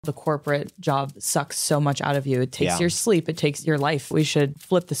The corporate job sucks so much out of you. It takes your sleep. It takes your life. We should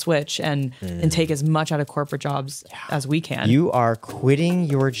flip the switch and take as much out of corporate jobs as we can. You are quitting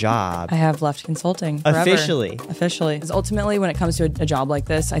your job. I have left consulting forever. Officially. Because ultimately, when it comes to a job like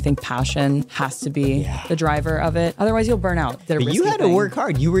this, I think passion has to be the driver of it. Otherwise, you'll burn out. But you had to work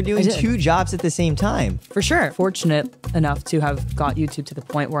hard. You were doing 2 jobs at the same time. For sure. Fortunate enough to have got YouTube to the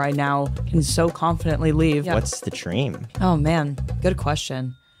point where I now can so confidently leave. What's the dream? Oh, man. Good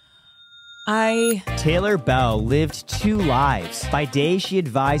question. Taylor Bell lived 2 lives. By day, she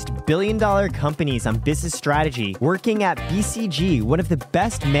advised billion-dollar companies on business strategy, working at BCG, one of the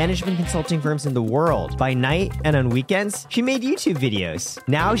best management consulting firms in the world. By night and on weekends, she made YouTube videos.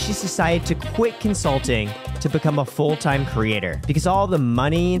 Now she's decided to quit consulting to become a full-time creator because all the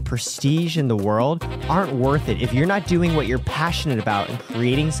money and prestige in the world aren't worth it if you're not doing what you're passionate about and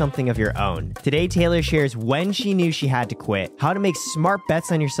creating something of your own. Today, Taylor shares when she knew she had to quit, how to make smart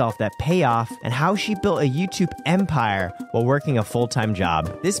bets on yourself that pay off, and how she built a YouTube empire while working a full-time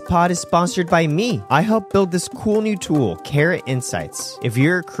job. This pod is sponsored by me. I help build this cool new tool, Carrot Insights. If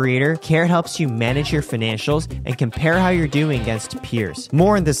you're a creator, Carrot helps you manage your financials and compare how you're doing against peers.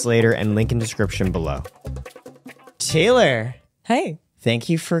 More on this later and link in description below. Taylor. Hey. Thank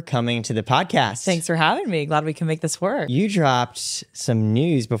you for coming to the podcast. Thanks for having me. Glad we can make this work. You dropped some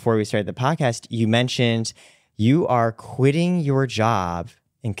news before we started the podcast. You mentioned you are quitting your job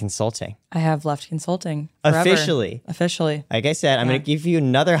in consulting. I have left consulting forever. Officially. Like I said, I'm going to give you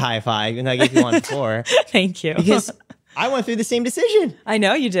another high five, even though I gave you one before. Thank you. Because I went through the same decision. I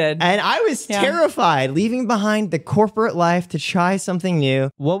know you did. And I was terrified, leaving behind the corporate life to try something new.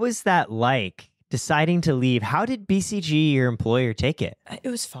 What was that like, deciding to leave? How did BCG, your employer, take it? It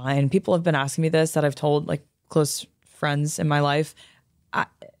was fine. People have been asking me this that I've told like close friends in my life.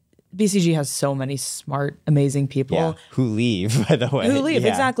 BCG has so many smart, amazing people who leave, by the way.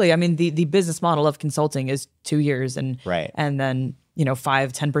 Exactly. I mean, the business model of consulting is 2 years and then,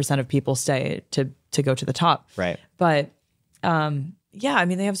 5-10% of people stay to go to the top. Right. But I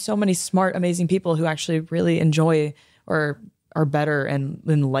mean, they have so many smart, amazing people who actually really enjoy or are better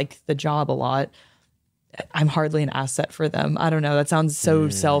and like the job a lot. I'm hardly an asset for them. I don't know. That sounds so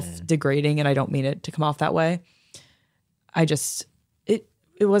self-degrading, and I don't mean it to come off that way.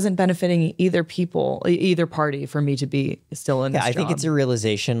 It wasn't benefiting either party for me to be still in this job. I think it's a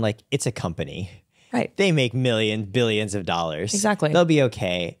realization, like, it's a company. Right. They make millions, billions of dollars. Exactly. They'll be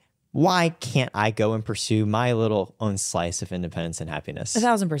okay. Why can't I go and pursue my little own slice of independence and happiness?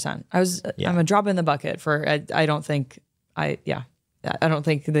 1,000%. I'm a drop in the bucket for, I don't think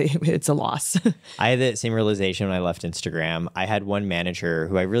it's a loss. I had the same realization when I left Instagram. I had one manager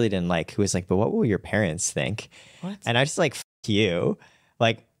who I really didn't like, who was like, but what will your parents think? What? And I was just like, F you.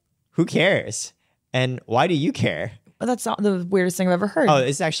 Like, who cares? And why do you care? Well, that's not the weirdest thing I've ever heard. Oh,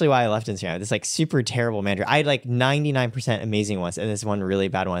 it's actually why I left Instagram. This like super terrible manager. I had like 99% amazing ones and this one really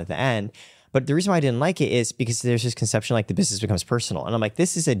bad one at the end. But the reason why I didn't like it is because there's this conception like the business becomes personal. And I'm like,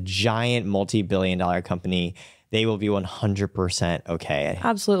 this is a giant multi-billion-dollar company. They will be 100% okay.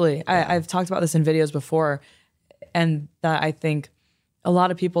 Absolutely. I've talked about this in videos before, and that I think a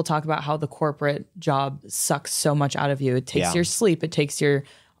lot of people talk about how the corporate job sucks so much out of you. It takes your sleep. It takes your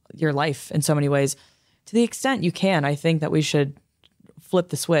life in so many ways. To the extent you can, I think that we should flip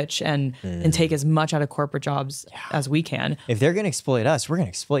the switch and take as much out of corporate jobs as we can. If they're going to exploit us, we're going to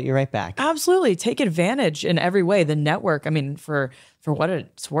exploit you right back. Absolutely. Take advantage in every way. The network, I mean, for what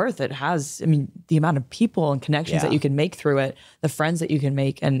it's worth, it has, I mean, the amount of people and connections that you can make through it, the friends that you can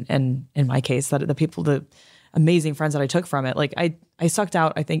make, and in my case, the amazing friends that I took from it. Like I sucked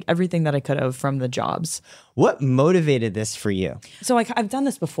out, I think, everything that I could have from the jobs. What motivated this for you? So like I've done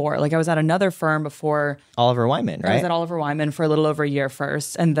this before. Like I was at another firm before. Oliver Wyman, right? I was at Oliver Wyman for a little over a year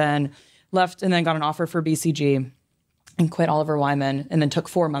first, and then left and then got an offer for BCG and quit Oliver Wyman, and then took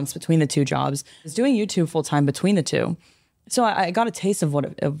 4 months between the 2 jobs. I was doing YouTube full time between the 2. So I got a taste of what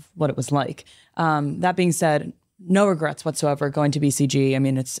it was like. That being said, no regrets whatsoever going to BCG. I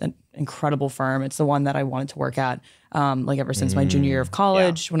mean, it's an incredible firm. It's the one that I wanted to work at, like ever since my junior year of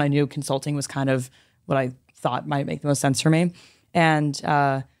college, when I knew consulting was kind of what I thought might make the most sense for me. And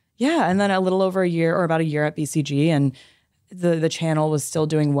and then a little over a year or about a year at BCG, and the channel was still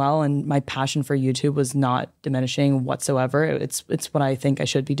doing well, and my passion for YouTube was not diminishing whatsoever. It's what I think I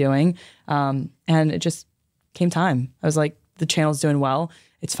should be doing. And it just came time. I was like, the channel's doing well.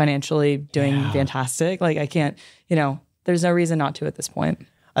 It's financially doing fantastic. Like I can't, there's no reason not to at this point.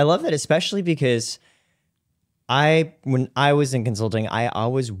 I love that, especially because when I was in consulting, I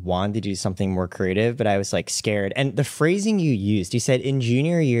always wanted to do something more creative, but I was like scared. And the phrasing you used, you said in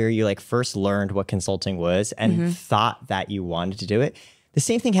junior year, you like first learned what consulting was and thought that you wanted to do it. the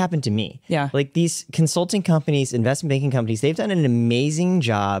same thing happened to me. Yeah. Like these consulting companies, investment banking companies, they've done an amazing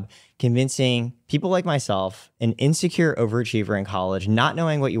job convincing people like myself, an insecure overachiever in college, not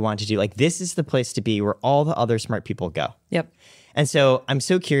knowing what you want to do. Like this is the place to be where all the other smart people go. Yep. And so I'm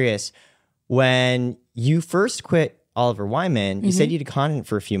so curious, when you first quit Oliver Wyman, you said you did content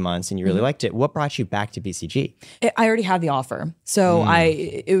for a few months and you really liked it. What brought you back to BCG? I already had the offer. So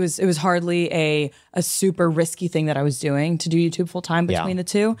it was hardly a super risky thing that I was doing to do YouTube full time between the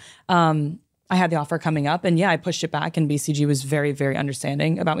two. I had the offer coming up and I pushed it back, and BCG was very, very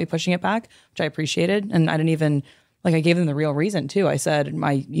understanding about me pushing it back, which I appreciated. And I didn't even, I gave them the real reason too. I said,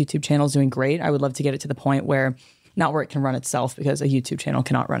 my YouTube channel is doing great. I would love to get it to the point where, not where it can run itself, because a YouTube channel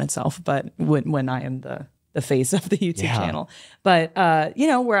cannot run itself, but when I am the face of the YouTube channel. But,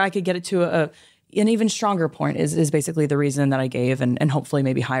 where I could get it to an even stronger point is basically the reason that I gave, and hopefully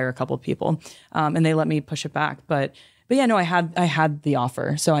maybe hire a couple of people. And they let me push it back. But yeah, no, I had the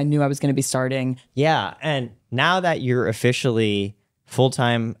offer. So I knew I was going to be starting. Yeah. And now that you're officially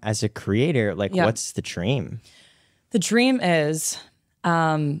full-time as a creator, what's the dream? The dream is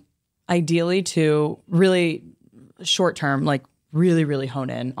ideally to really short term, really, really hone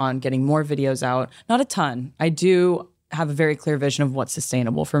in on getting more videos out. Not a ton. I do have a very clear vision of what's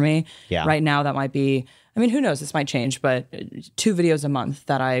sustainable for me. Yeah. Right now, that might be, who knows, this might change, but 2 videos a month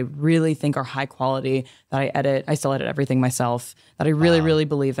that I really think are high quality, that I edit. I still edit everything myself, that I really, really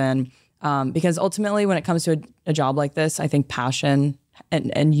believe in. Because ultimately, when it comes to a job like this, I think passion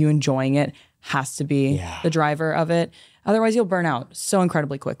and you enjoying it has to be the driver of it. Otherwise, you'll burn out so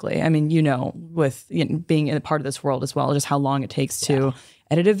incredibly quickly. With being a part of this world as well, just how long it takes to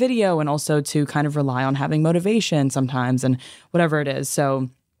edit a video, and also to kind of rely on having motivation sometimes and whatever it is. So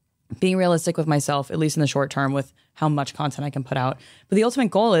being realistic with myself, at least in the short term, with how much content I can put out. But the ultimate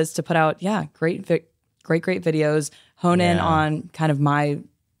goal is to put out, great videos, hone in on kind of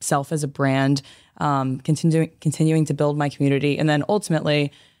myself as a brand, continuing to build my community. And then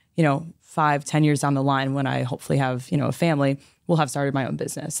ultimately, 5-10 years down the line, when I hopefully have, a family, will have started my own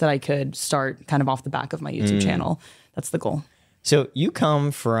business that I could start kind of off the back of my YouTube channel. That's the goal. So you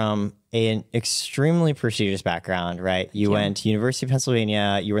come from an extremely prestigious background, right? You went to University of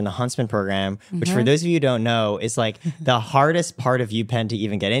Pennsylvania. You were in the Huntsman program, which for those of you who don't know, is the hardest part of UPenn to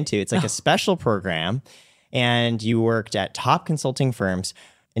even get into. It's a special program, and you worked at top consulting firms.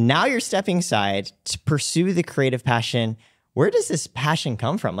 And now you're stepping aside to pursue the creative passion. Where does this passion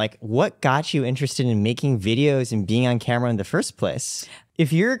come from? What got you interested in making videos and being on camera in the first place?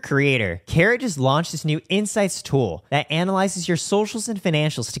 If you're a creator, Carrot just launched this new insights tool that analyzes your socials and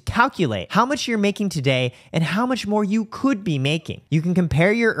financials to calculate how much you're making today and how much more you could be making. You can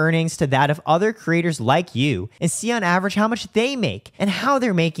compare your earnings to that of other creators like you and see on average how much they make and how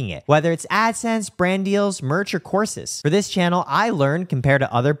they're making it, whether it's AdSense, brand deals, merch, or courses. For this channel, I learned compared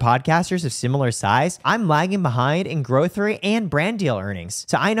to other podcasters of similar size, I'm lagging behind in growth rate and brand deal earnings,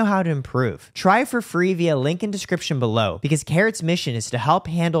 so I know how to improve. Try it for free via link in description below, because Carrot's mission is to help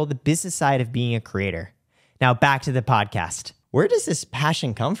handle the business side of being a creator. Now back to the podcast. Where does this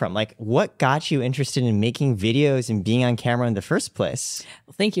passion come from? What got you interested in making videos and being on camera in the first place?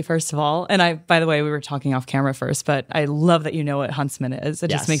 Well, thank you, first of all. And by the way, we were talking off camera first, but I love that you know what Huntsman is. It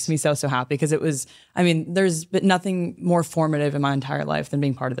just makes me so happy, because it was, there's been nothing more formative in my entire life than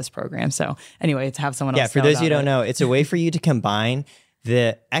being part of this program. So anyway, to have someone else. Yeah, for those of you who don't know, it's a way for you to combine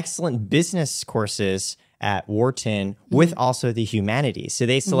the excellent business courses at Wharton with also the humanities. So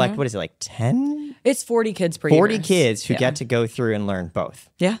they select, what is it, 10? It's 40 kids per year. 40 kids who get to go through and learn both.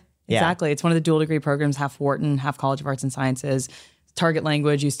 Yeah, exactly. It's one of the dual degree programs, half Wharton, half College of Arts and Sciences. Target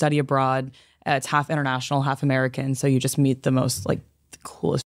language, you study abroad. It's half international, half American. So you just meet the most, the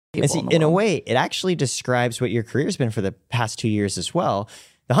coolest people in a way, it actually describes what your career's been for the past 2 years as well.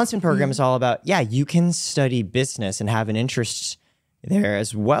 The Huntsman program is all about, you can study business and have an interest there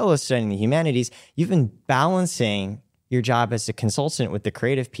as well as studying the humanities. You've been balancing your job as a consultant with the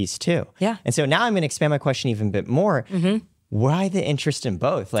creative piece too. Yeah. And so now I'm going to expand my question even a bit more. Why the interest in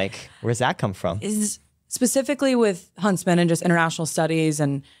both? Where's that come from? Is specifically with Huntsman and just international studies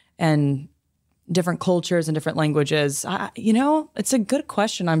and different cultures and different languages. It's a good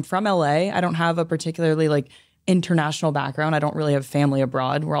question. I'm from LA. I don't have a particularly international background. I don't really have family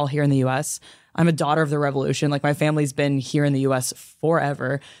abroad. We're all here in the US. I'm a daughter of the revolution. My family's been here in the US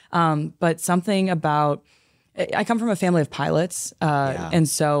forever. But something about, I come from a family of pilots. And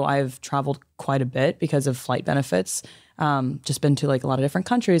so I've traveled quite a bit because of flight benefits. Just been to a lot of different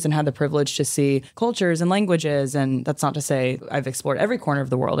countries and had the privilege to see cultures and languages. And that's not to say I've explored every corner of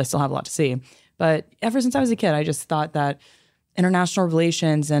the world. I still have a lot to see. But ever since I was a kid, I just thought that international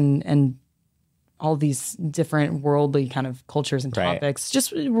relations and all these different worldly kind of cultures and topics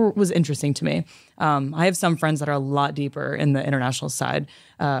just was interesting to me. I have some friends that are a lot deeper in the international side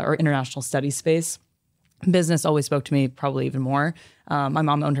or international studies space. Business always spoke to me probably even more. My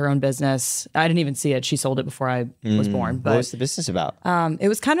mom owned her own business. I didn't even see it. She sold it before I was born. But what was the business about? It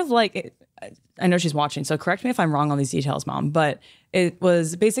was kind of like, I know she's watching, so correct me if I'm wrong on these details, Mom, but it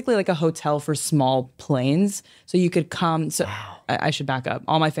was basically like a hotel for small planes. So you could come. So I should back up.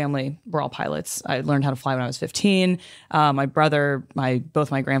 All my family were all pilots. I learned how to fly when I was 15. My brother,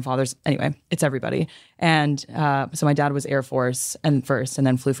 both my grandfathers. Anyway, it's everybody. And so my dad was Air Force and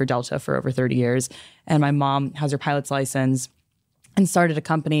then flew for Delta for over 30 years. And my mom has her pilot's license and started a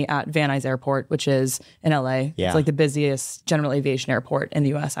company at Van Nuys Airport, which is in LA. Yeah. It's like the busiest general aviation airport in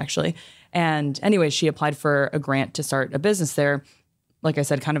the US, actually. And anyway, she applied for a grant to start a business there. Like I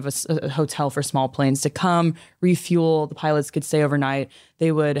said, kind of a hotel for small planes to come, refuel. The pilots could stay overnight.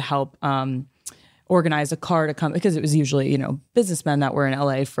 They would help organize a car to come, because it was usually, businessmen that were in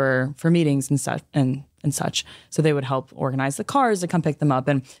LA for meetings and such. So they would help organize the cars to come pick them up,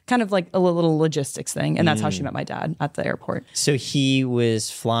 and kind of like a little logistics thing. And that's how she met my dad at the airport. So he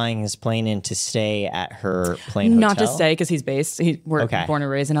was flying his plane in to stay at her plane hotel? Not to stay, because he's based. We're born and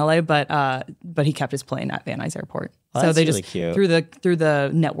raised in LA, but he kept his plane at Van Nuys Airport. Oh, so they really just cute. through the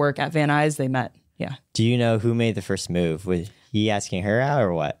network at Van Nuys, they met. Yeah. Do you know who made the first move? Was he asking her out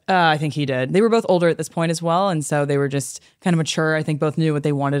or what? I think he did. They were both older at this point as well, and so they were just kind of mature. I think both knew what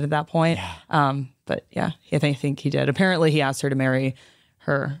they wanted at that point. Yeah. But yeah, I think he did. Apparently, he asked her to marry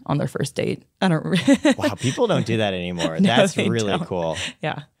her on their first date. I don't. Wow, people don't do that anymore. That's really cool.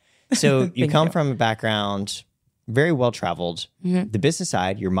 Yeah. So you come from a background very well traveled. The business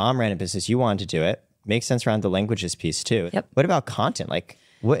side, your mom ran a business. You wanted to do it. Makes sense around the languages piece too. Yep. What about content? Like,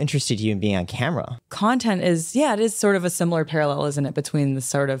 what interested you in being on camera? Content is, it is sort of a similar parallel, isn't it, between the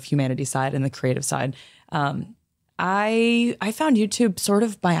sort of humanity side and the creative side. I found YouTube sort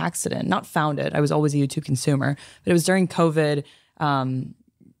of by accident, not found it. I was always a YouTube consumer, but it was during COVID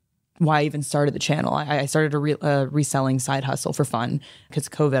why I even started the channel. I started a reselling side hustle for fun, because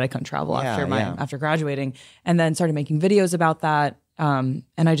COVID, I couldn't travel after graduating, and then started making videos about that. And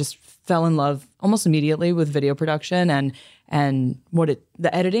I just fell in love almost immediately with video production and the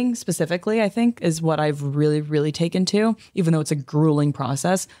editing specifically, I think, is what I've really, really taken to. Even though it's a grueling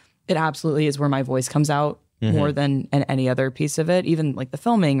process, it absolutely is where my voice comes out more than in any other piece of it, even like the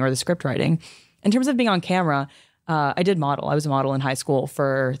filming or the script writing. In terms of being on camera, I did model. I was a model in high school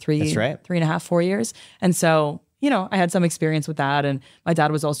for 3.5, 4 years. And so, I had some experience with that. And my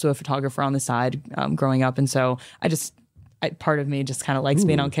dad was also a photographer on the side growing up. And so part of me just kind of likes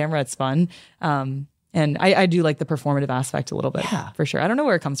being on camera. It's fun. And I do like the performative aspect a little bit, for sure. I don't know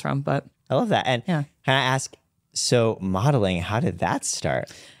where it comes from, but I love that. And can I ask, so modeling, how did that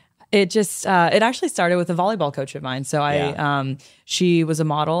start? It just, it actually started with a volleyball coach of mine. So she was a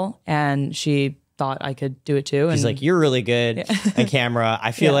model and she thought I could do it too. She's like, you're really good on camera.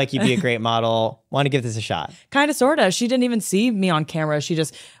 I feel like you'd be a great model. Want to give this a shot? Kind of, sort of. She didn't even see me on camera.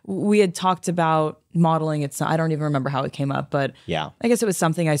 We had talked about modeling. I don't even remember how it came up, but I guess it was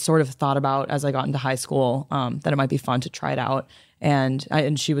something I sort of thought about as I got into high school, that it might be fun to try it out.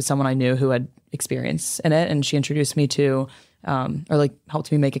 And she was someone I knew who had experience in it. And she introduced me to,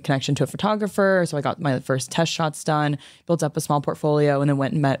 helped me make a connection to a photographer. So I got my first test shots done, built up a small portfolio, and then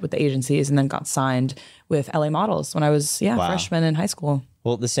went and met with the agencies and then got signed with LA Models when I was freshman in high school.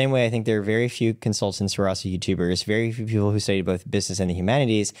 Well, the same way, I think there are very few consultants who are also YouTubers, very few people who study both business and the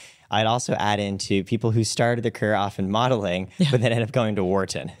humanities. I'd also add into people who started their career off in modeling, but then ended up going to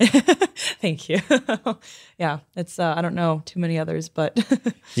Wharton. Thank you. It's, I don't know too many others, but.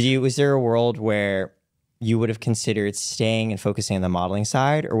 Was there a world where you would have considered staying and focusing on the modeling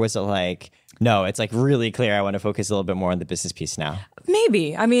side? Or was it like, no, it's like really clear, I want to focus a little bit more on the business piece now?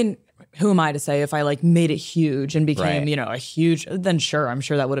 Maybe. I mean, who am I to say? If I made it huge and became, a huge, then sure, I'm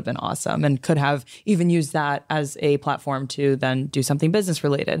sure that would have been awesome and could have even used that as a platform to then do something business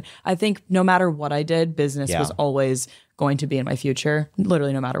related. I think no matter what I did, business was always going to be in my future,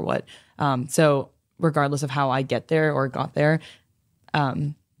 literally no matter what. So regardless of how I get there or got there,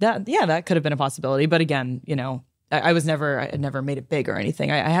 that could have been a possibility. But again, I had never made it big or anything.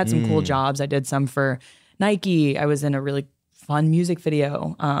 I had some cool jobs. I did some for Nike. I was in a really fun music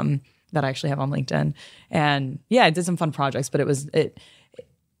video that I actually have on LinkedIn. And I did some fun projects, but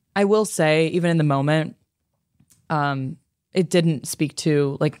I will say, even in the moment, it didn't speak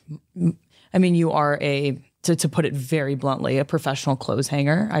to you are to put it very bluntly, a professional clothes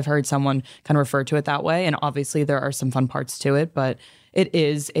hanger. I've heard someone kind of refer to it that way. And obviously there are some fun parts to it, but it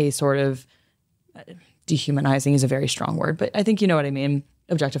is a sort of dehumanizing is a very strong word, but I think you know what I mean.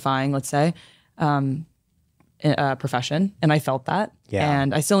 Objectifying, let's say. profession, and I felt that. Yeah.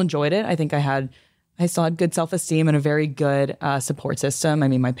 And I still enjoyed it. I think I still had good self-esteem and a very good support system. I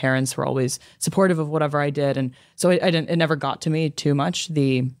mean, my parents were always supportive of whatever I did. And so it never got to me too much,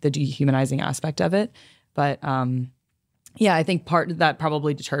 the dehumanizing aspect of it. But yeah, I think part of that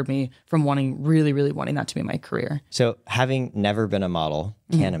probably deterred me from really, really wanting that to be my career. So having never been a model,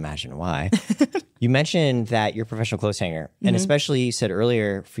 can't imagine why. You mentioned that you're a professional clothes hanger. And especially you said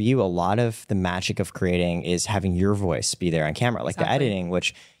earlier, for you, a lot of the magic of creating is having your voice be there on camera, like the editing,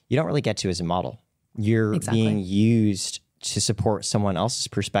 which you don't really get to as a model. You're being used to support someone else's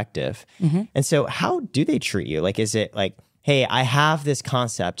perspective. And so how do they treat you? Like, is it like, hey, I have this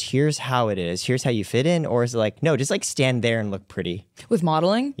concept, here's how it is, here's how you fit in? Or is it like, no, just like stand there and look pretty? With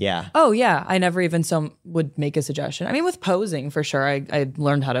modeling? Yeah. Oh, yeah. I never even would make a suggestion. I mean, with posing, for sure. I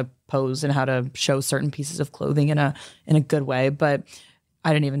learned how to pose and how to show certain pieces of clothing in a good way, but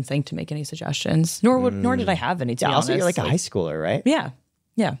I didn't even think to make any suggestions, nor did I have any, to be honest. Also, you're like a high schooler, right? Yeah.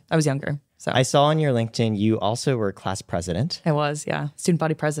 Yeah. I was younger. So I saw on your LinkedIn, you also were class president. I was, yeah. Student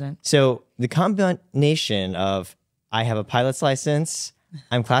body president. So the combination of I have a pilot's license,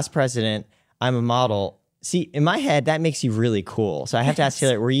 I'm class president, I'm a model. See, in my head, that makes you really cool. So I have to ask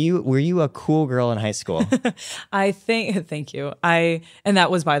Taylor, were you a cool girl in high school? Thank you. And that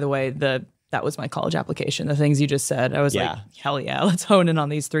was, by the way, that was my college application. The things you just said, I was like, hell yeah, let's hone in on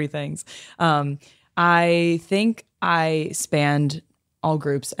these 3 things. I think I spanned all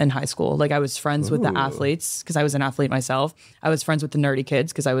groups in high school. Like I was friends with the athletes because I was an athlete myself. I was friends with the nerdy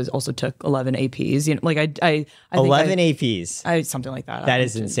kids because I also took 11 APs. You know, like I 11 APs. Something like that. That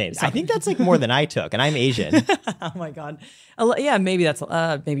is insane. I think that's like more than I took, and I'm Asian. Oh my God. Yeah, maybe that's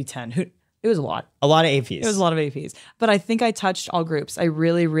maybe 10. It was a lot. A lot of APs. It was a lot of APs. But I think I touched all groups. I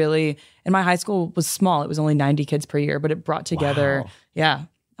really, really, and my high school was small. It was only 90 kids per year, but it brought together,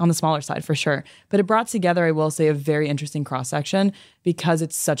 on the smaller side for sure. But it brought together, I will say, a very interesting cross-section because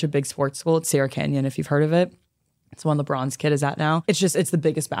it's such a big sports school. It's Sierra Canyon, if you've heard of it. It's one LeBron's kid is at now. It's the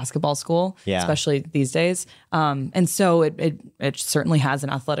biggest basketball school, especially these days. And so it certainly has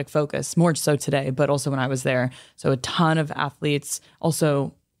an athletic focus, more so today, but also when I was there. So a ton of athletes,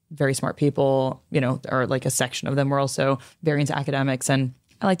 also very smart people, or like a section of them were also very into academics. And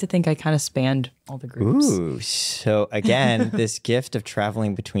I like to think I kind of spanned all the groups. Ooh, so again, this gift of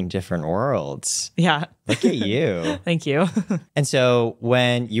traveling between different worlds. Yeah. Look at you. Thank you. And so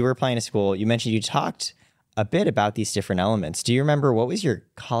when you were applying to school, you mentioned you talked a bit about these different elements. Do you remember what was your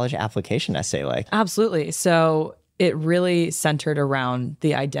college application essay like? Absolutely. So it really centered around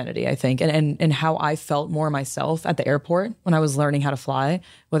the identity, I think, and how I felt more myself at the airport when I was learning how to fly,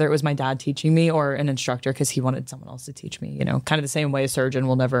 whether it was my dad teaching me or an instructor because he wanted someone else to teach me, kind of the same way a surgeon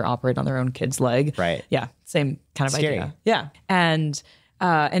will never operate on their own kid's leg. Right. Yeah. Same kind of Scary. idea. Yeah.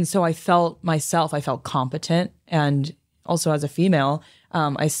 And so I felt myself, I felt competent. And also as a female,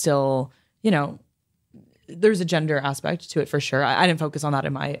 I still, there's a gender aspect to it for sure. I didn't focus on that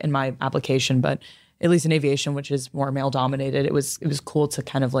in my application, but at least in aviation, which is more male dominated, it was cool to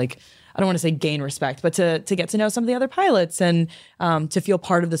kind of like, I don't want to say gain respect, but to get to know some of the other pilots and to feel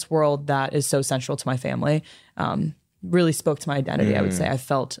part of this world that is so central to my family. Really spoke to my identity. I would say I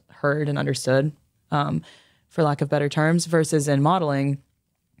felt heard and understood, for lack of better terms, versus in modeling.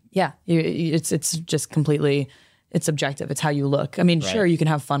 Yeah, it's just completely, it's subjective. It's how you look. I mean, sure, you can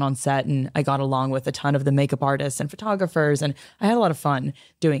have fun on set, and I got along with a ton of the makeup artists and photographers, and I had a lot of fun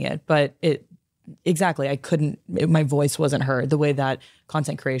doing it, but my voice wasn't heard the way that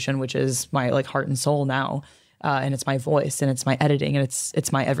content creation, which is my like heart and soul now, and it's my voice and it's my editing and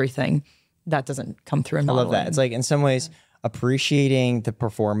it's my everything, that doesn't come through in modeling. I love that. It's like in some ways appreciating the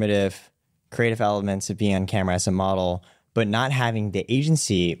performative creative elements of being on camera as a model, but not having the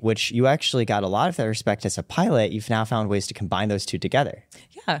agency, which you actually got a lot of that respect as a pilot. You've now found ways to combine those two together.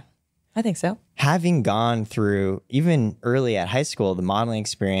 Yeah, I think so. Having gone through, even early at high school, the modeling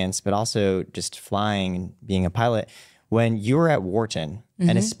experience, but also just flying and being a pilot, when you were at Wharton,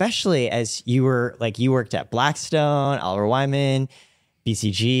 and especially as you worked at Blackstone, Oliver Wyman,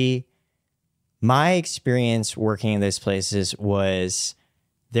 BCG, my experience working in those places was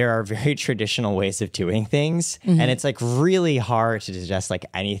there are very traditional ways of doing things. And it's like really hard to suggest like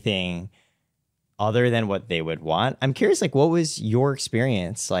anything other than what they would want. I'm curious, like, what was your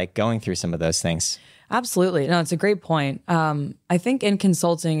experience like going through some of those things? Absolutely. No, it's a great point. I think in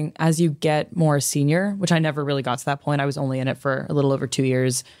consulting, as you get more senior, which I never really got to that point, I was only in it for a little over 2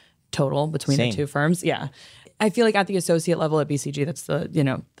 years total between the two firms. Yeah. I feel like at the associate level at BCG, that's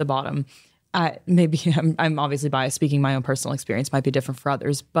the bottom. Maybe I'm obviously biased, speaking my own personal experience might be different for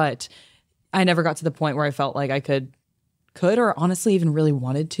others, but I never got to the point where I felt like I could could or honestly even really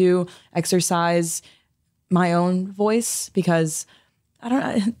wanted to exercise my own voice, because I don't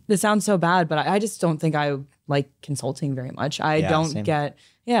know, this sounds so bad, but I just don't think I like consulting very much. I don't get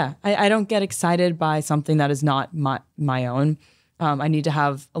excited by something that is not my own. I need to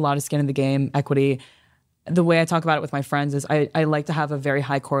have a lot of skin in the game, equity. The way I talk about it with my friends is I like to have a very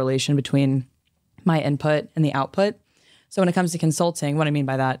high correlation between my input and the output. So when it comes to consulting, what I mean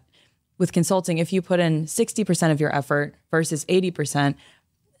by that, with consulting, if you put in 60% of your effort versus 80%,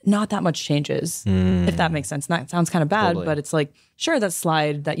 not that much changes, if that makes sense. And that sounds kind of bad, but it's like, sure, that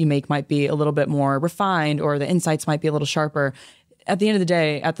slide that you make might be a little bit more refined or the insights might be a little sharper. At the end of the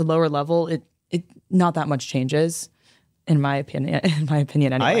day, at the lower level, it not that much changes. In my opinion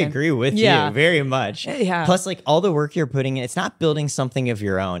anyway. I agree with you very much. Yeah. Plus, like all the work you're putting in, it's not building something of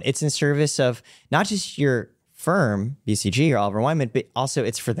your own. It's in service of not just your firm, BCG or Oliver Wyman, but also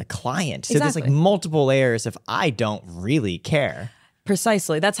it's for the client. So there's like multiple layers of I don't really care.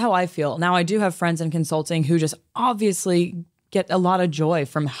 Precisely. That's how I feel. Now, I do have friends in consulting who just obviously get a lot of joy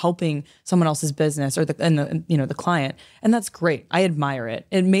from helping someone else's business or the client. And that's great. I admire it.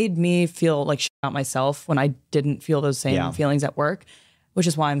 It made me feel like shit about myself when I didn't feel those same feelings at work, which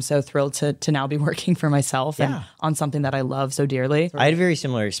is why I'm so thrilled to now be working for myself and on something that I love so dearly. I had very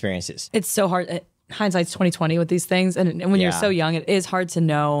similar experiences. It's so hard. Hindsight's 20/20 with these things. And when you're so young, it is hard to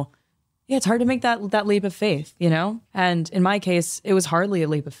know. Yeah, it's hard to make that leap of faith, you know? And in my case, it was hardly a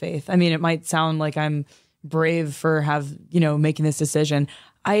leap of faith. I mean, it might sound like I'm brave for making this decision.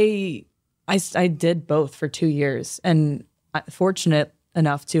 I did both for 2 years, and I'm fortunate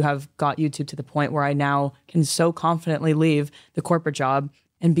enough to have got YouTube to the point where I now can so confidently leave the corporate job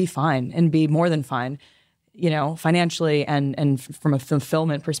and be fine and be more than fine, financially and from a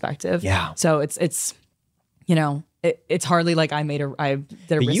fulfillment perspective. Yeah. So it's it's hardly like I did a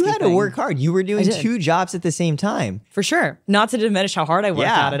But you had to work hard. You were doing 2 jobs at the same time. For sure. Not to diminish how hard I worked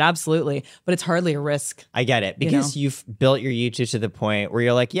at it, absolutely. But it's hardly a risk. I get it. Because you've built your YouTube to the point where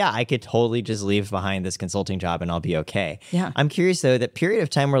you're like, yeah, I could totally just leave behind this consulting job and I'll be okay. Yeah. I'm curious though, that period of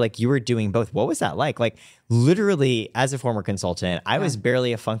time where like you were doing both, what was that like? Like literally as a former consultant, I was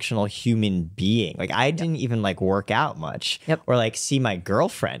barely a functional human being. Like I didn't even like work out much or like see my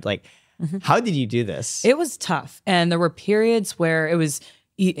girlfriend. Like, how did you do this? It was tough. And there were periods where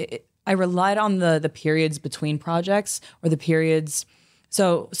I relied on the periods between projects or the periods.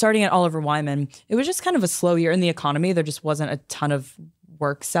 So starting at Oliver Wyman, it was just kind of a slow year in the economy. There just wasn't a ton of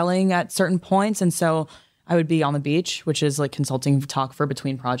work selling at certain points. And so I would be on the beach, which is like consulting talk for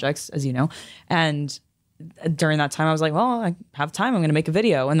between projects, as you know. And during that time, I was like, well, I have time. I'm going to make a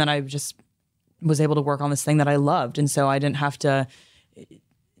video. And then I just was able to work on this thing that I loved. And so I didn't have to...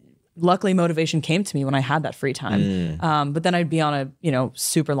 Luckily, motivation came to me when I had that free time. But then I'd be on a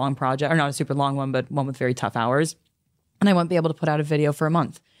super long project, or not a super long one, but one with very tough hours, and I wouldn't be able to put out a video for a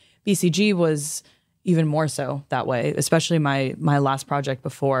month. BCG was even more so that way, especially my last project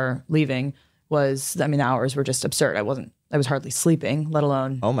before leaving was. I mean, the hours were just absurd. I was hardly sleeping, let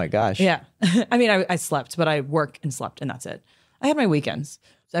alone. Oh my gosh. Yeah, I mean, I slept, but I worked and slept, and that's it. I had my weekends.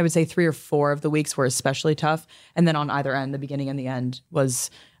 I would say 3 or 4 of the weeks were especially tough, and then on either end, the beginning and the end was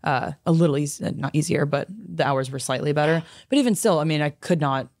a little not easier, but the hours were slightly better. But even still, I mean, I could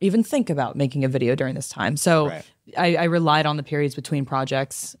not even think about making a video during this time. So I relied on the periods between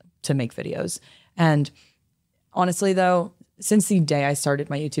projects to make videos. And honestly, though, since the day I started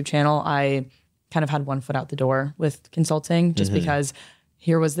my YouTube channel, I kind of had one foot out the door with consulting just because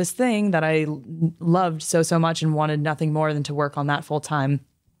here was this thing that I loved so much and wanted nothing more than to work on that full time.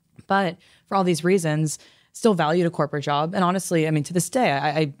 But for all these reasons, still valued a corporate job. And honestly, I mean, to this day,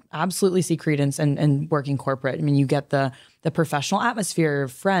 I absolutely see credence in working corporate. I mean, you get the professional atmosphere,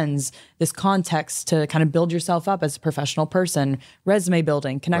 friends, this context to kind of build yourself up as a professional person, resume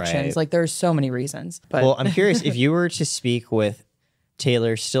building, connections. Like there's so many reasons. But well, I'm curious if you were to speak with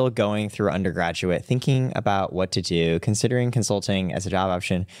Taylor still going through undergraduate, thinking about what to do, considering consulting as a job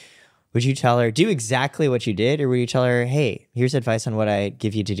option, would you tell her, do exactly what you did? Or would you tell her, hey, here's advice on what I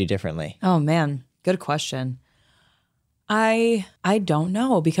give you to do differently? Oh, man. Good question. I don't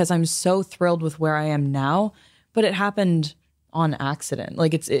know because I'm so thrilled with where I am now, but it happened on accident.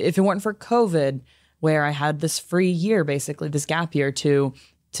 Like if it weren't for COVID, where I had this free year, basically this gap year to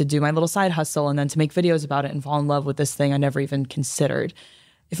do my little side hustle and then to make videos about it and fall in love with this thing I never even considered.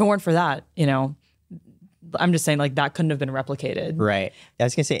 If it weren't for that, I'm just saying like that couldn't have been replicated. Right. I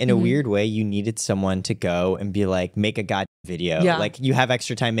was going to say in a weird way, you needed someone to go and be like, make a goddamn video. Yeah. Like you have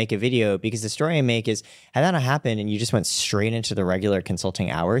extra time, make a video, because the story I make is had that not happened and you just went straight into the regular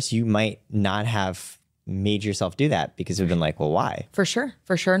consulting hours, you might not have made yourself do that because you've been like, well, why? For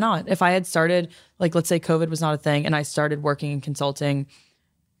sure not. If I had started, like, let's say COVID was not a thing and I started working in consulting,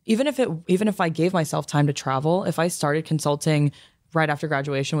 even if I gave myself time to travel, if I started consulting right after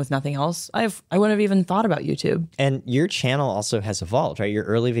graduation with nothing else, I wouldn't have even thought about YouTube. And your channel also has evolved, right? Your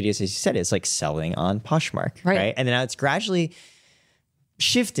early videos, as you said, it's like selling on Poshmark, right? And then now it's gradually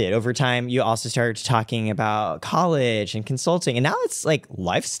shifted over time. You also started talking about college and consulting, and now it's like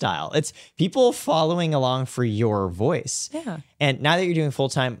lifestyle. It's people following along for your voice. Yeah. And now that you're doing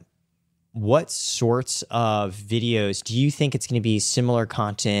full-time, what sorts of videos do you think it's going to be similar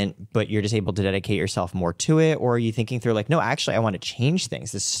content, but you're just able to dedicate yourself more to it? Or are you thinking through like, no, actually, I want to change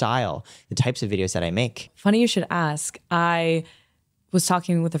things, the style, the types of videos that I make? Funny you should ask. I was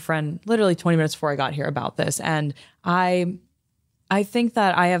talking with a friend literally 20 minutes before I got here about this. And I think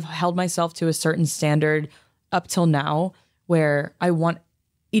that I have held myself to a certain standard up till now where I want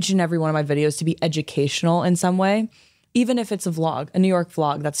each and every one of my videos to be educational in some way. Even if it's a vlog, a New York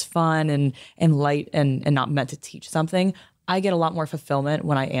vlog that's fun and light and not meant to teach something, I get a lot more fulfillment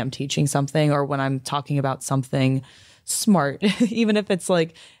when I am teaching something or when I'm talking about something smart. Even if it's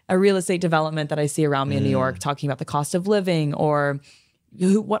like a real estate development that I see around me in New York, talking about the cost of living or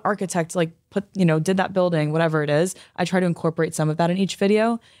what architect like did that building, whatever it is. I try to incorporate some of that in each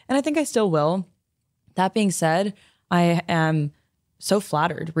video, and I think I still will. That being said, I am so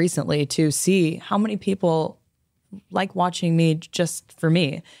flattered recently to see how many people like watching me just for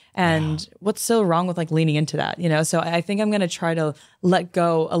me. And what's so wrong with like leaning into that, So I think I'm going to try to let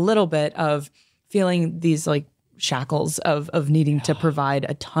go a little bit of feeling these like shackles of needing to provide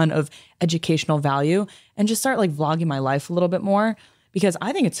a ton of educational value and just start like vlogging my life a little bit more because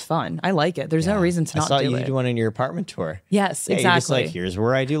I think it's fun. I like it. There's no reason to not do it. I saw you do one in your apartment tour. Yes, exactly. You're just like, here's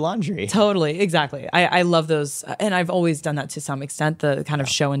where I do laundry. Totally, exactly. I love those. And I've always done that to some extent, the kind of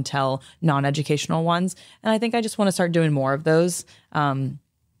show and tell, non-educational ones. And I think I just want to start doing more of those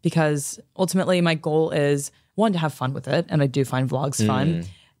because ultimately my goal is, one, to have fun with it. And I do find vlogs fun.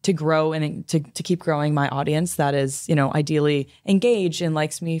 To grow and to keep growing my audience that is, ideally engaged and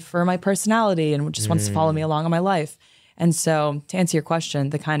likes me for my personality and just wants to follow me along in my life. And so to answer your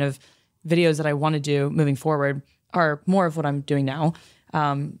question, the kind of videos that I want to do moving forward are more of what I'm doing now.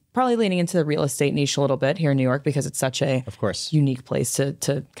 Probably leaning into the real estate niche a little bit here in New York because it's such a unique place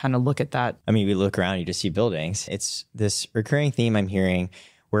to kind of look at that. I mean, we look around, you just see buildings. It's this recurring theme I'm hearing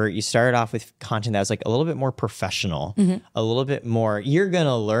where you started off with content that was like a little bit more professional, a little bit more, you're going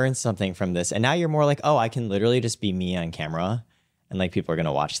to learn something from this. And now you're more like, oh, I can literally just be me on camera and like people are going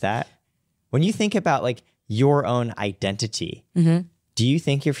to watch that. When you think about like your own identity, do you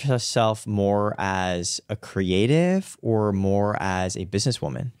think of yourself more as a creative or more as a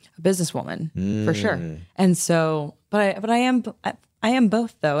businesswoman? A businesswoman, for sure. And so, but I am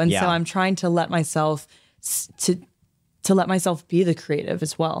both though. And so I'm trying to let myself to let myself be the creative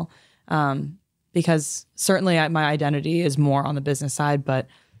as well. Because certainly my identity is more on the business side, but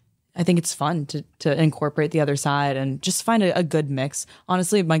I think it's fun to incorporate the other side and just find a good mix.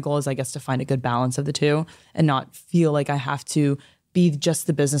 Honestly, my goal is, I guess, to find a good balance of the two and not feel like I have to be just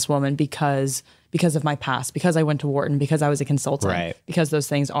the businesswoman because of my past, because I went to Wharton, because I was a consultant, because those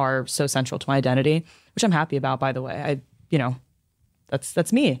things are so central to my identity, which I'm happy about, by the way.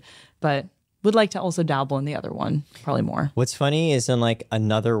 That's me, but would like to also dabble in the other one, probably more. What's funny is in like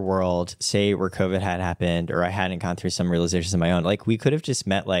another world, say where COVID had happened or I hadn't gone through some realizations of my own, like we could have just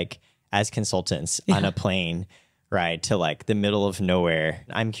met like as consultants on a plane, right, to like the middle of nowhere.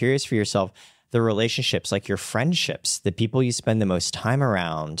 I'm curious for yourself, the relationships, like your friendships, the people you spend the most time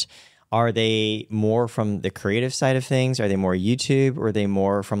around, are they more from the creative side of things? Are they more YouTube? Or are they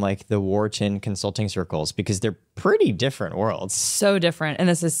more from like the Wharton consulting circles? Because they're pretty different worlds. So different. And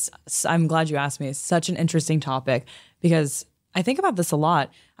this is, I'm glad you asked me. It's such an interesting topic because I think about this a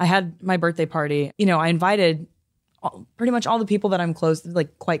lot. I had my birthday party. I invited pretty much all the people that I'm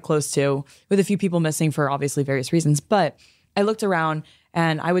quite close to, with a few people missing for obviously various reasons. But I looked around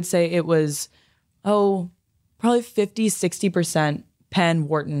and I would say it was, probably 50, 60% Penn,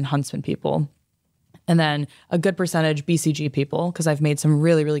 Wharton, Huntsman people. And then a good percentage BCG people, because I've made some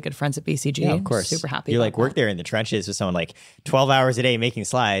really, really good friends at BCG. Yeah, of course. Super happy. You like work there in the trenches with someone like 12 hours a day making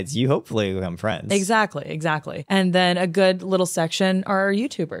slides. You hopefully become friends. Exactly. And then a good little section are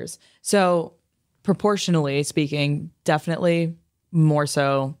YouTubers. So proportionally speaking, definitely more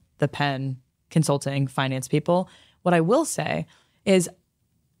so the Penn consulting finance people. What I will say is,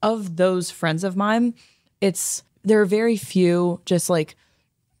 of those friends of mine, there are very few just like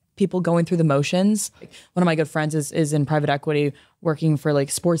people going through the motions. One of my good friends is in private equity working for like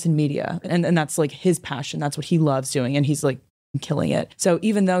sports and media. And that's like his passion. That's what he loves doing. And he's like killing it. So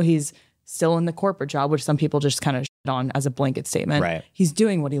even though he's still in the corporate job, which some people just kind of shit on as a blanket statement. Right. He's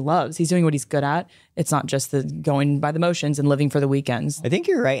doing what he loves. He's doing what he's good at. It's not just the going by the motions and living for the weekends. I think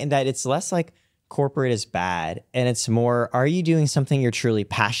you're right in that it's less like corporate is bad and it's more, are you doing something you're truly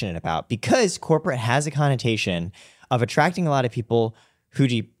passionate about? Because corporate has a connotation of attracting a lot of people who,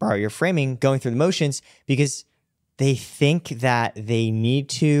 to borrow your framing, going through the motions because they think that they need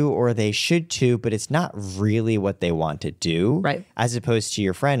to or they should to, but it's not really what they want to do. Right. As opposed to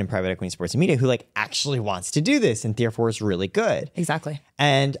your friend in private equity, sports and media who like actually wants to do this and therefore is really good. Exactly.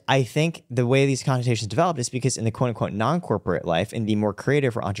 And I think the way these connotations developed is because in the quote unquote non-corporate life, in the more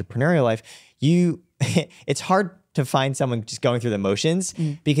creative or entrepreneurial life, it's hard to find someone just going through the motions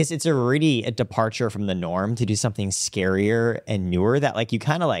because it's already a departure from the norm to do something scarier and newer that like you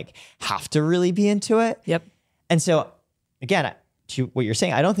kind of like have to really be into it. Yep. And so, again, to what you're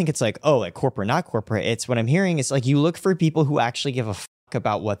saying, I don't think it's like, oh, like corporate, not corporate. It's what I'm hearing is like you look for people who actually give a fuck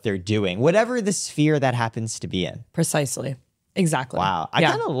about what they're doing, whatever the sphere that happens to be in. Precisely. Exactly. Wow. I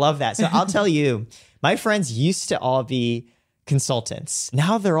kind of love that. So I'll tell you, my friends used to all be consultants.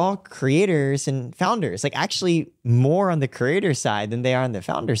 Now they're all creators and founders, like actually more on the creator side than they are on the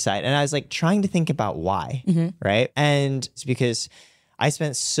founder side. And I was like trying to think about why, right? And it's because I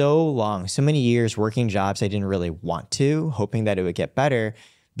spent so many years working jobs I didn't really want to, hoping that it would get better,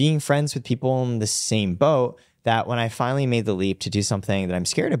 being friends with people in the same boat, that when I finally made the leap to do something that I'm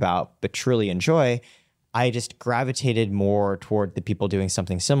scared about, but truly enjoy, I just gravitated more toward the people doing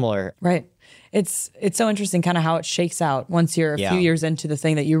something similar. Right. It's so interesting kind of how it shakes out once you're a few years into the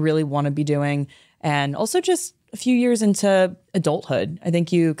thing that you really want to be doing. And also just a few years into adulthood. I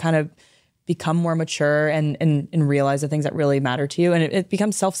think you kind of become more mature and realize the things that really matter to you. And it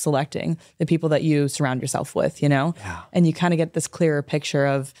becomes self-selecting, the people that you surround yourself with, you know? Yeah. And you kind of get this clearer picture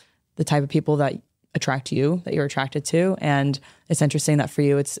of the type of people that attract you, that you're attracted to. And it's interesting that for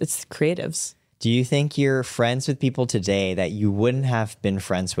you, it's creatives. Do you think you're friends with people today that you wouldn't have been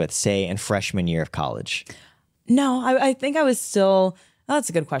friends with, say, in freshman year of college? No, I think I was still, that's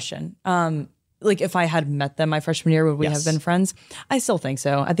a good question. Like if I had met them my freshman year, would we have been friends? I still think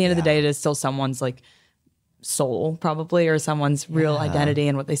so. At the end of the day, it is still someone's like soul probably, or someone's real identity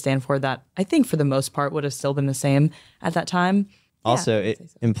and what they stand for that I think for the most part would have still been the same at that time. Also,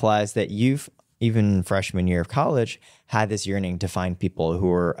 it implies that you've, even freshman year of college, had this yearning to find people who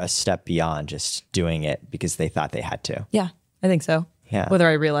were a step beyond just doing it because they thought they had to. Yeah, I think so. Yeah. Whether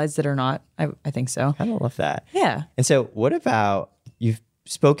I realized it or not, I think so. I love that. Yeah. And so what about, you've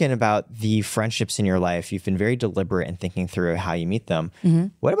spoken about the friendships in your life. You've been very deliberate in thinking through how you meet them.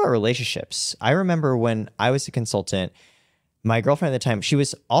 What about relationships? I remember when I was a consultant, my girlfriend at the time, she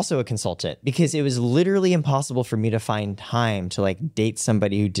was also a consultant because it was literally impossible for me to find time to like date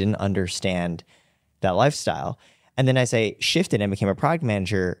somebody who didn't understand that lifestyle. And then as I shifted and became a product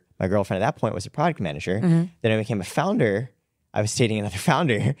manager, my girlfriend at that point was a product manager. Then I became a founder. I was dating another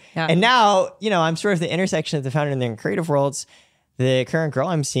founder. Yeah. And now, you know, I'm sort of the intersection of the founder and the creative worlds. The current girl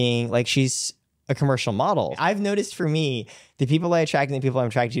I'm seeing, like she's a commercial model. I've noticed for me, the people I attract and the people I'm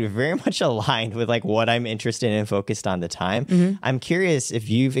attracted to are very much aligned with like what I'm interested in and focused on the time. I'm curious if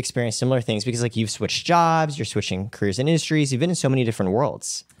you've experienced similar things because like you've switched jobs, you're switching careers and industries, you've been in so many different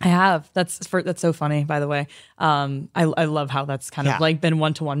worlds. I have. That's so funny, by the way. I love how that's kind of like been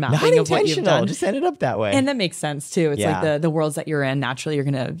one-to-one mapping of what you've done. Just ended up that way. And that makes sense too. It's like the worlds that you're in, naturally you're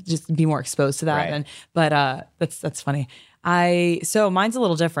gonna just be more exposed to that. Right. But that's funny. So mine's a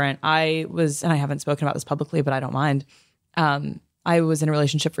little different. I was, and I haven't spoken about this publicly, but I don't mind. I was in a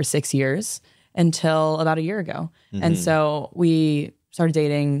relationship for 6 years until about a year ago. And so we started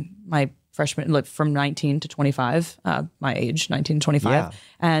dating my freshman, like from 19 to 25, my age, 19 to 25,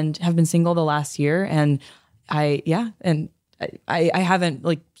 and have been single the last year. And I haven't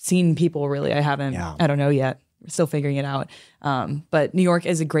like seen people really. I haven't, I don't know yet. Still figuring it out. But New York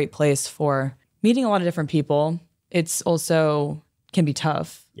is a great place for meeting a lot of different people. It's also can be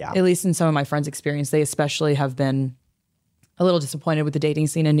tough. Yeah. At least in some of my friends' experience, they especially have been a little disappointed with the dating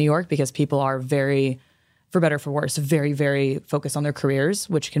scene in New York because people are very, for better or for worse, very, very focused on their careers,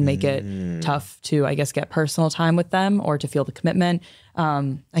 which can make it tough to, I guess, get personal time with them or to feel the commitment.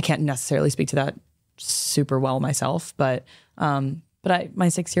 I can't necessarily speak to that super well myself, but my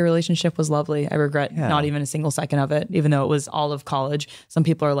 6-year relationship was lovely. I regret not even a single second of it, even though it was all of college. Some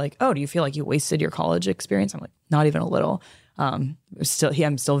people are like, oh, do you feel like you wasted your college experience? I'm like, not even a little. I'm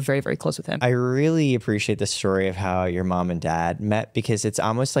still very, very close with him. I really appreciate the story of how your mom and dad met because it's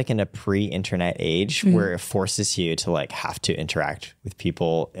almost like in a pre-internet age where it forces you to like have to interact with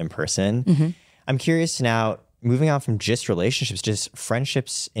people in person. I'm curious now, moving on from just relationships, just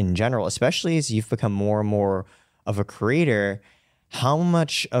friendships in general, especially as you've become more and more of a creator. how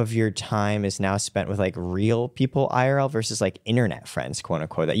much of your time is now spent with like real people IRL versus like internet friends, quote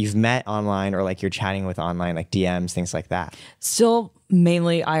unquote, that you've met online or like you're chatting with online, like DMs, things like that? Still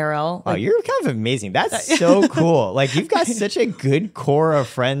mainly IRL. Oh, you're kind of amazing. That's so cool. Like you've got such a good core of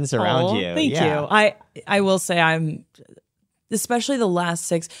friends around you. Thank you. I will say I'm, especially the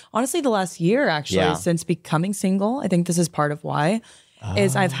last honestly, the last year actually, since becoming single, I think this is part of why,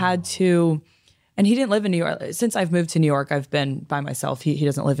 is I've had to, and he didn't live in New York. Since I've moved to New York, I've been by myself. He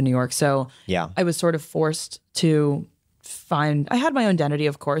doesn't live in New York. So I was sort of forced to I had my own identity,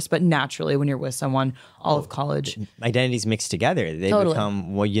 of course, but naturally when you're with someone all of college. Identities mixed together. They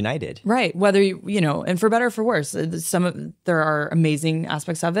become united. Right. Whether and for better or for worse, there are amazing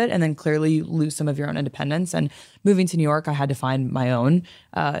aspects of it. And then clearly you lose some of your own independence. And moving to New York, I had to find my own,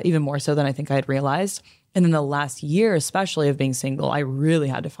 even more so than I think I had realized. And then the last year, especially of being single, I really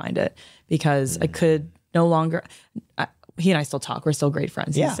had to find it because I could no longer, he and I still talk. We're still great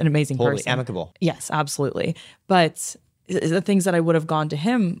friends. He's an amazing person. Amicable. Yes, absolutely. But the things that I would have gone to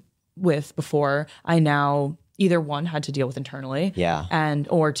him with before, I now either one had to deal with internally,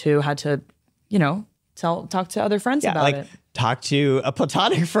 or two had to, talk to other friends about it. Talk to a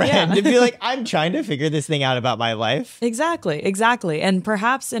platonic friend and be like, I'm trying to figure this thing out about my life. Exactly. And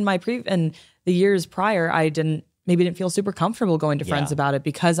perhaps in in the years prior, I didn't feel super comfortable going to friends about it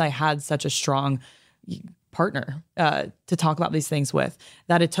because I had such a strong partner to talk about these things with,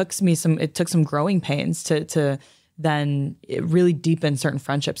 that it took some growing pains to then it really deepened certain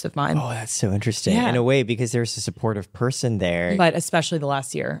friendships of mine. Oh, that's so interesting. In a way, because there's a supportive person there. But especially the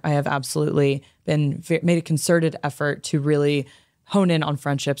last year, I have absolutely made a concerted effort to really hone in on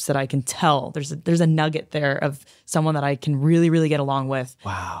friendships that I can tell there's a nugget there of someone that I can really, really get along with.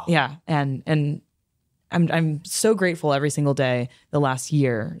 Wow. Yeah. And I'm so grateful every single day, the last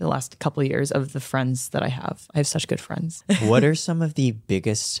couple of years of the friends that I have. I have such good friends. What are some of the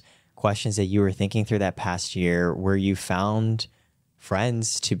biggest questions that you were thinking through that past year where you found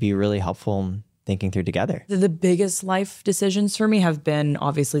friends to be really helpful in thinking through together? The biggest life decisions for me have been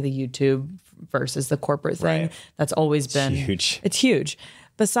obviously the YouTube versus the corporate thing. Right. That's always been huge. It's huge.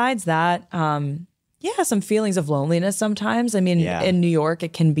 Besides that, some feelings of loneliness sometimes. I mean, in New York,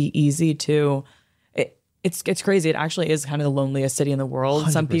 it can be easy to, it's crazy. It actually is kind of the loneliest city in the world.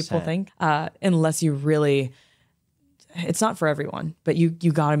 100%. Some people think, unless you really, it's not for everyone, but you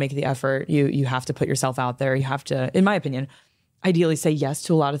got to make the effort. You have to put yourself out there. You have to, in my opinion, ideally say yes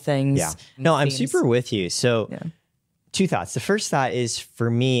to a lot of things. Yeah. No, I'm super with you. So two thoughts. The first thought is for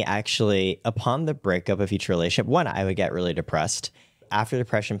me, actually, upon the breakup of each relationship, one, I would get really depressed. After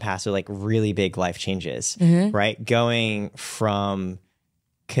depression passed, with like really big life changes, right? Going from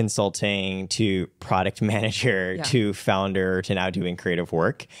consulting to product manager to founder to now doing creative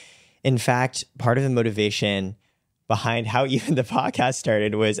work. In fact, part of the motivation behind how even the podcast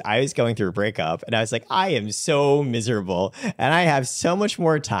started was I was going through a breakup and I was like, I am so miserable and I have so much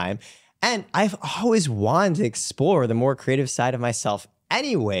more time. And I've always wanted to explore the more creative side of myself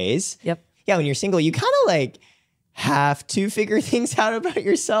anyways. Yep. Yeah, when you're single, you kind of like have to figure things out about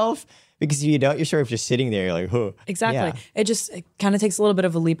yourself, because if you don't, you're sort of just sitting there, you're like, oh. Exactly. Yeah. It kind of takes a little bit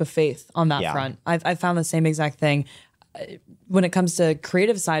of a leap of faith on that front. I've found the same exact thing. When it comes to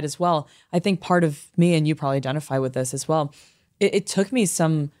creative side as well, I think part of me, and you probably identify with this as well, it took me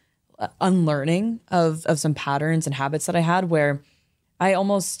some unlearning of some patterns and habits that I had where I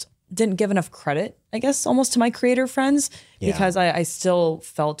almost didn't give enough credit, I guess, almost to my creator friends, because I still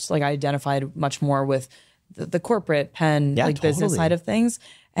felt like I identified much more with the corporate pen, business side of things.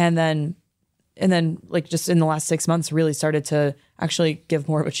 And then like just in the last 6 months really started to actually give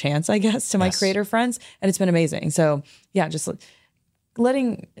more of a chance, I guess, to my creator friends. And it's been amazing. So yeah, just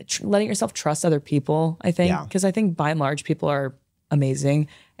letting yourself trust other people, I think, because I think by and large people are amazing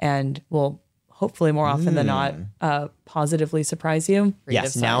and will hopefully more often than not positively surprise you.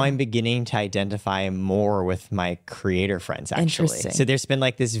 Yes, now I'm beginning to identify more with my creator friends, actually. So there's been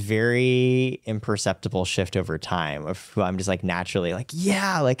like this very imperceptible shift over time of who I'm just like naturally like,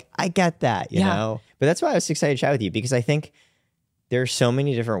 like I get that, you know? But that's why I was excited to chat with you, because I think there are so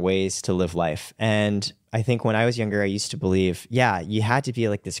many different ways to live life. And I think when I was younger, I used to believe, you had to be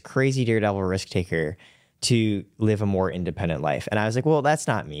like this crazy daredevil risk taker to live a more independent life. And I was like, well, that's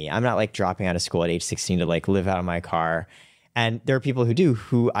not me. I'm not like dropping out of school at age 16 to like live out of my car. And there are people who do,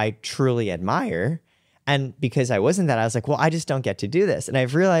 who I truly admire. And because I wasn't that, I was like, well, I just don't get to do this. And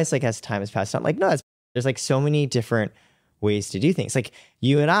I've realized like as time has passed on, like, no, there's like so many different ways to do things. Like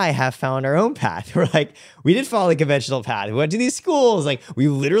you and I have found our own path. We're like, we did follow the conventional path. We went to these schools. Like we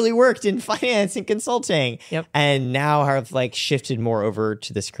literally worked in finance and consulting. Yep. And now have like shifted more over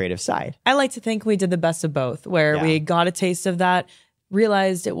to this creative side. I like to think we did the best of both, where we got a taste of that,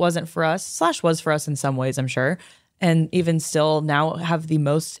 realized it wasn't for us, / was for us in some ways, I'm sure. And even still now have the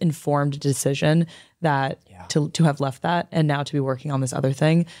most informed decision that to have left that and now to be working on this other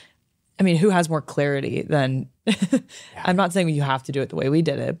thing. I mean, who has more clarity than I'm not saying you have to do it the way we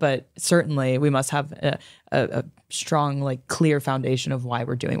did it, but certainly we must have a strong, like clear foundation of why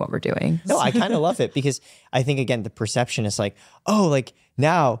we're doing what we're doing. No, I kind of love it because I think, again, the perception is like, oh, like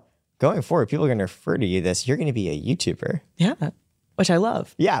now going forward, people are going to refer to you this. You're going to be a YouTuber. Yeah. Which I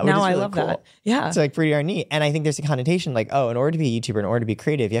love. Yeah. Now really I love cool. that. Yeah. It's like pretty darn neat. And I think there's a connotation like, oh, in order to be a YouTuber, in order to be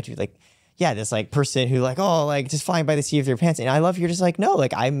creative, you have to be like, yeah, this like person who like, oh, like just flying by the seat of their pants. And I love you're just like, no,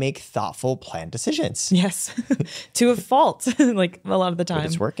 like I make thoughtful, planned decisions. Yes. To a fault, like a lot of the time. But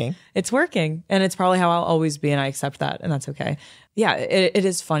it's working. It's working. And it's probably how I'll always be. And I accept that. And that's okay. Yeah. It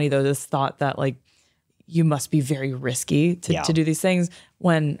is funny though, this thought that like you must be very risky to do these things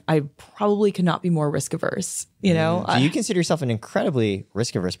when I probably could not be more risk averse, you know? Do you consider yourself an incredibly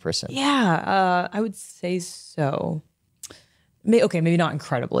risk averse person? Yeah, I would say so. Maybe not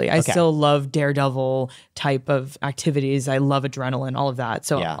incredibly. I still love daredevil type of activities. I love adrenaline, all of that.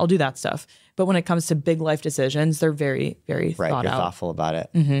 So I'll do that stuff. But when it comes to big life decisions, they're very, very thought out. You're thoughtful about it.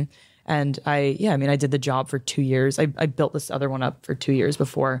 Mm-hmm. And I did the job for 2 years. I built this other one up for 2 years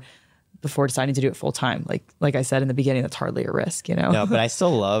before deciding to do it full time. Like I said in the beginning, that's hardly a risk, you know? No, but I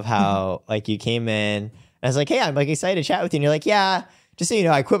still love how like you came in and I was like, hey, I'm like excited to chat with you. And you're like, yeah, just so you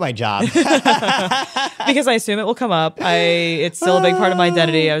know, I quit my job. Because I assume it will come up. It's still a big part of my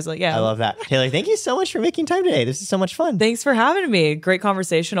identity. I was like, yeah. I love that. Taylor, thank you so much for making time today. This is so much fun. Thanks for having me. Great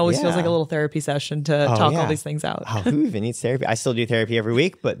conversation. Always feels like a little therapy session to talk all these things out. Oh, who even needs therapy? I still do therapy every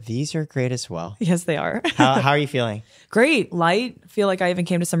week, but these are great as well. Yes, they are. How are you feeling? Great. Light. Feel like I even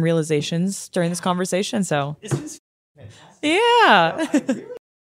came to some realizations during this conversation. So This is fantastic. yeah.